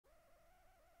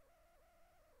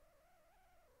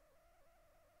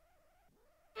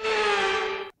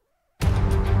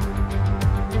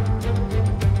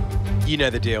You know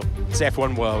the deal. It's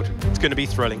F1 World. It's going to be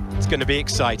thrilling. It's going to be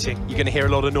exciting. You're going to hear a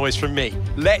lot of noise from me.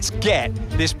 Let's get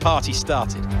this party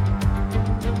started.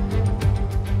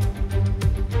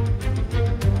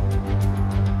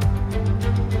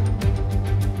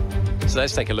 So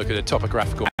let's take a look at a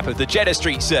topographical map of the Jeddah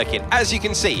Street circuit. As you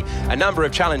can see, a number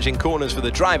of challenging corners for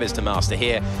the drivers to master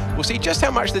here. We'll see just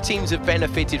how much the teams have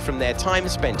benefited from their time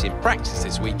spent in practice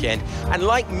this weekend. And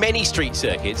like many street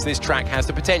circuits, this track has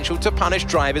the potential to punish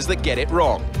drivers that get it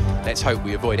wrong. Let's hope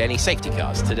we avoid any safety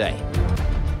cars today.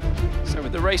 So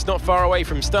with the race not far away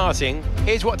from starting,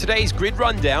 here's what today's grid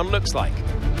rundown looks like.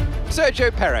 Sergio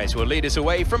Perez will lead us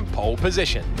away from pole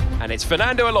position, and it's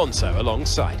Fernando Alonso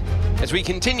alongside. As we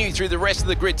continue through the rest of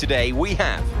the grid today, we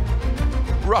have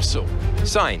Russell,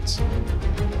 Sainz,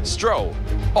 Stroll,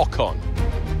 Ocon,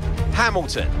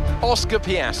 Hamilton, Oscar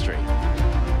Piastri,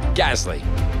 Gasly,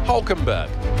 Hülkenberg,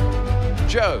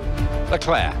 Joe,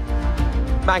 Leclerc,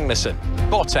 Magnussen,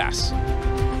 Bottas,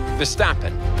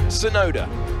 Verstappen, Tsunoda,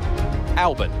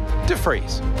 Albon, De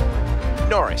Vries,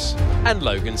 Norris and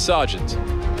Logan Sargent.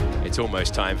 It's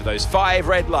almost time for those 5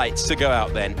 red lights to go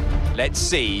out then. Let's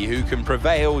see who can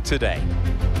prevail today.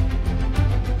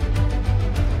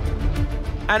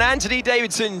 And Anthony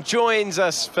Davidson joins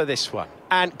us for this one.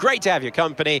 And great to have your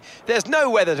company. There's no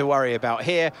weather to worry about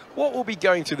here. What will be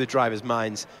going through the drivers'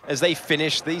 minds as they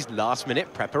finish these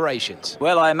last-minute preparations?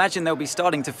 Well, I imagine they'll be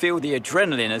starting to feel the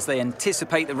adrenaline as they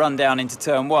anticipate the rundown into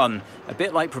turn 1, a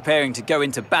bit like preparing to go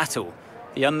into battle.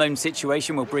 The unknown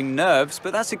situation will bring nerves,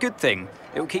 but that's a good thing.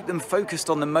 It will keep them focused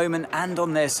on the moment and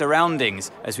on their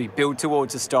surroundings as we build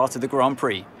towards the start of the Grand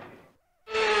Prix.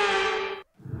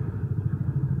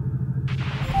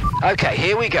 Okay,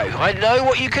 here we go. I know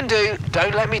what you can do.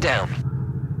 Don't let me down.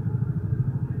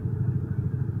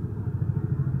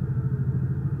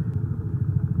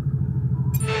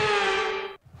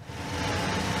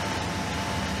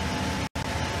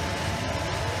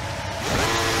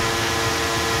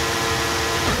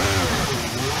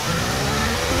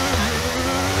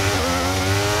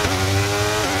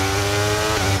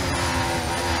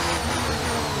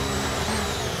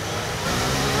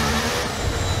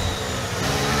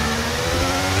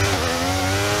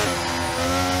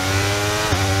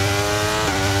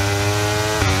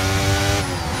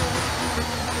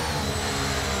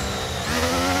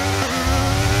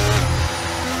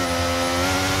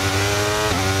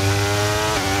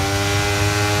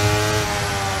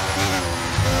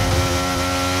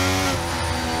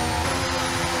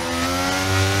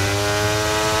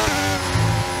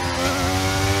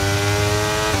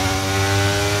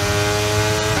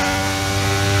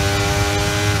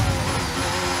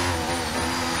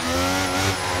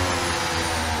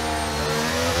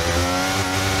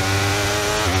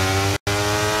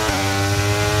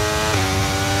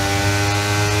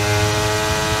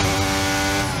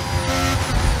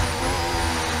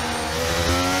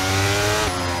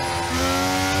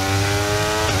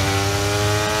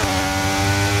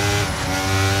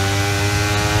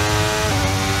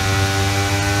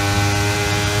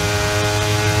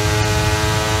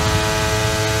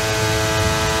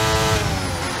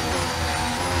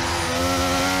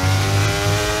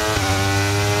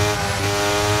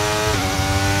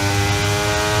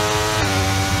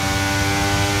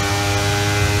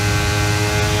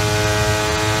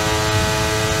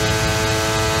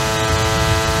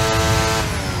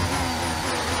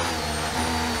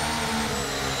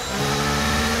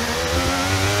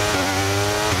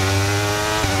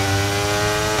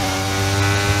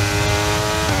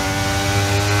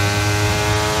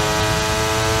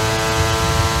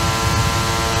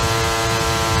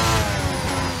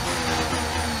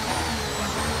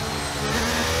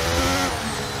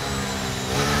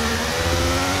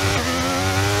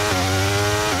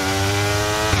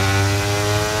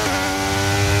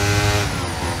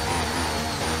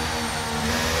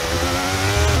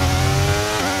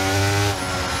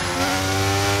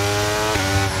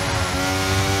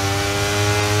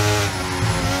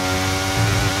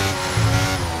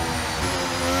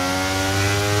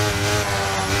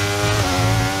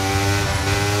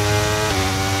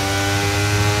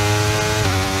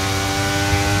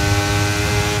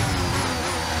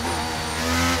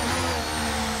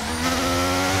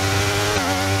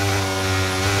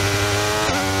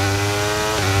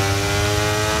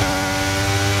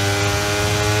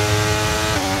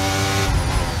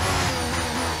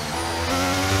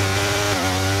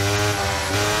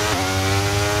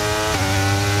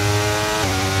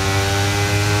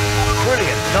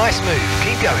 Nice move,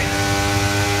 keep going.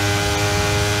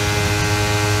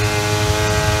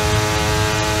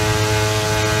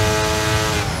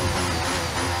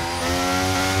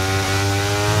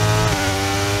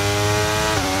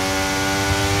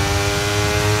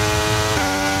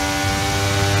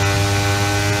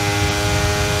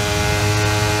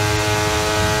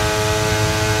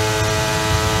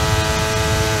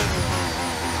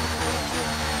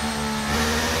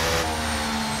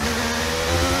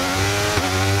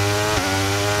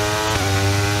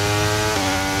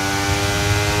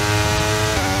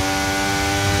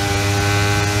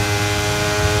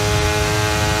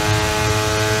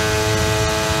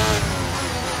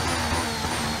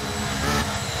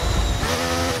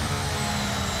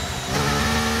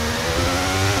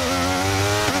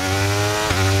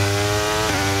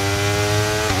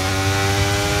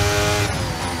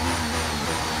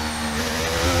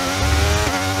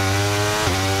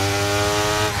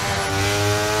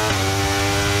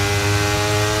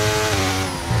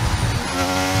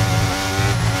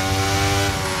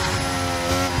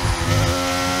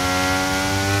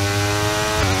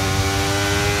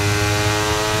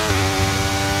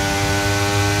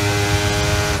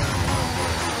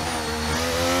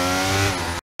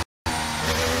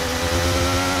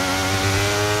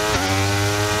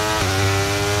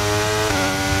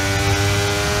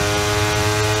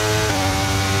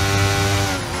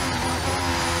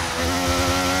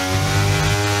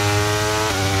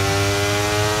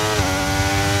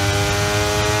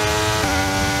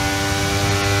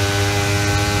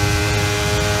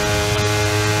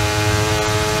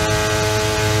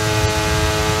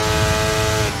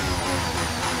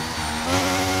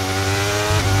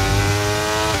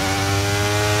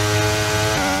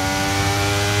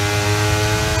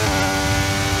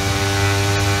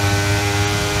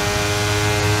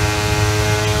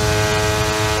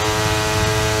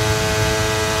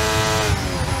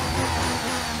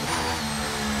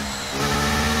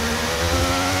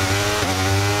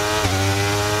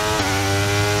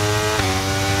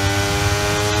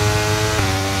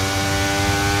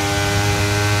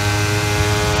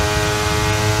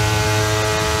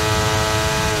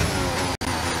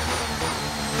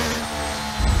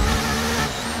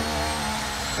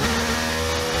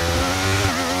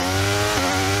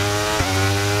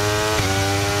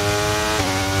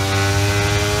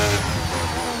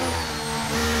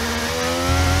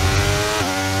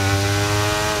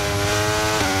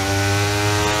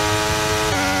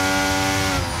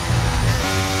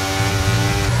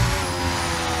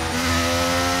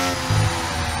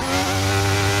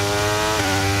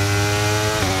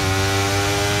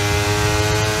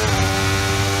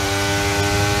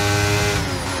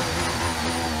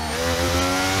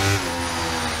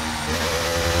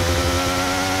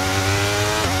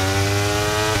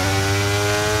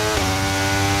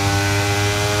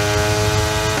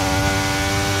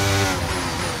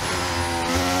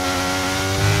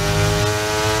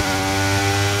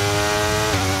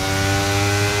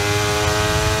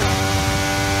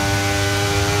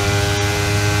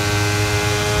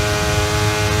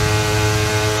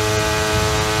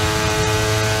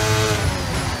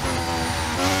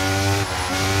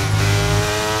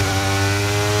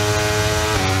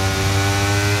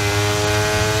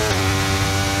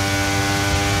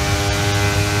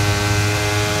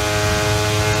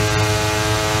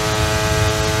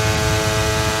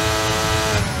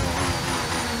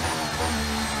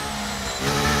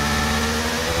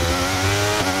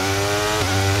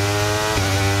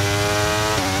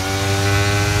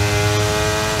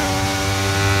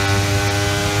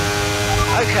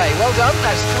 Okay, well done.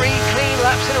 That's 3 clean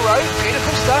laps in a row.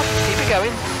 Beautiful stuff. Keep it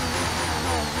going.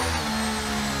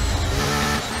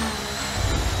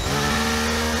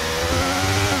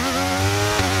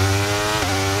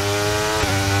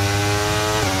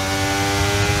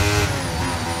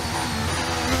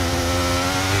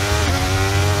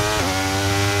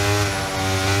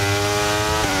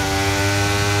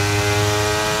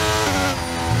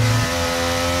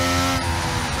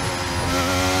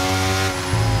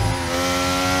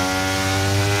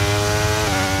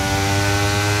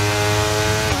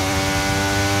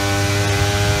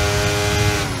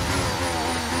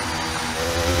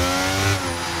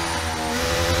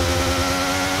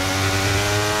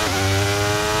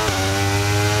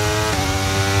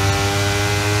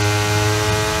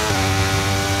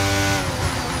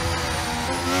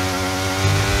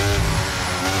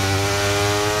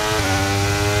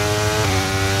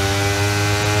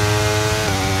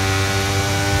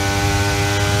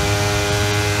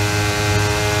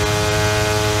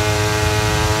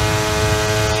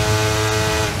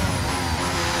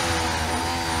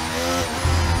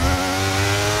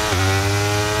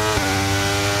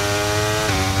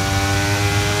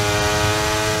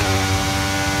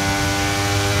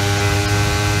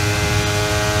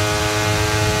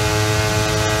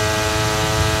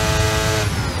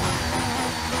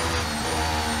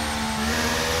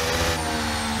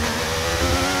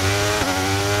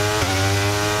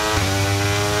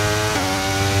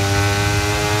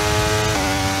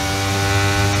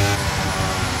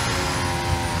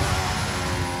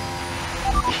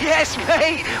 Yes,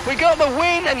 mate, we got the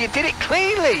win and you did it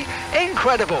cleanly.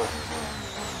 Incredible.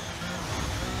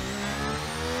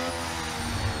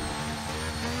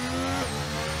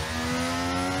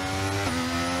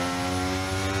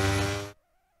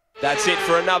 That's it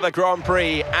for another Grand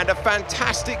Prix and a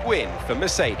fantastic win for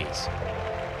Mercedes.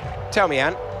 Tell me,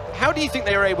 Ant, how do you think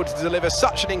they were able to deliver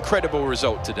such an incredible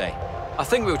result today? I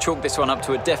think we'll chalk this one up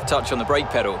to a deft touch on the brake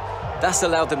pedal. That's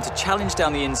allowed them to challenge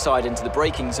down the inside into the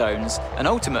braking zones, and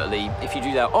ultimately, if you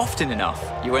do that often enough,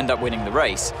 you end up winning the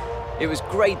race. It was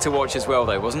great to watch as well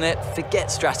though, wasn't it? Forget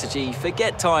strategy,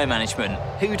 forget tyre management.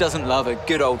 Who doesn't love a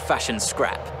good old-fashioned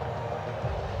scrap?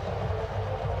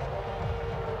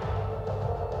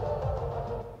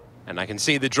 And I can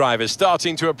see the drivers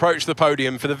starting to approach the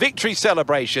podium for the victory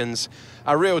celebrations.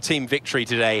 A real team victory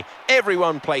today.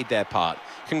 Everyone played their part.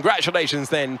 Congratulations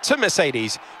then to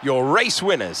Mercedes, your race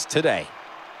winners today.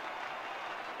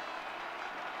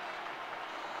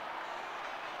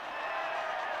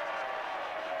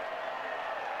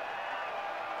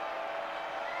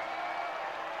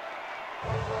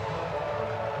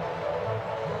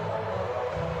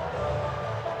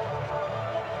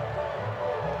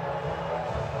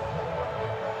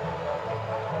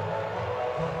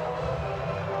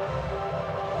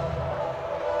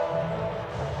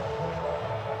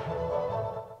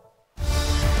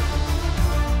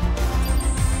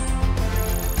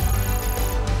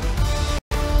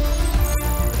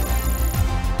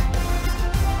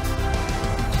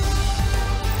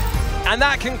 And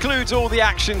that concludes all the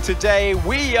action today.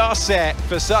 We are set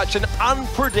for such an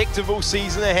unpredictable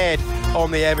season ahead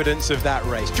on the evidence of that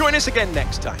race. Join us again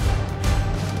next time.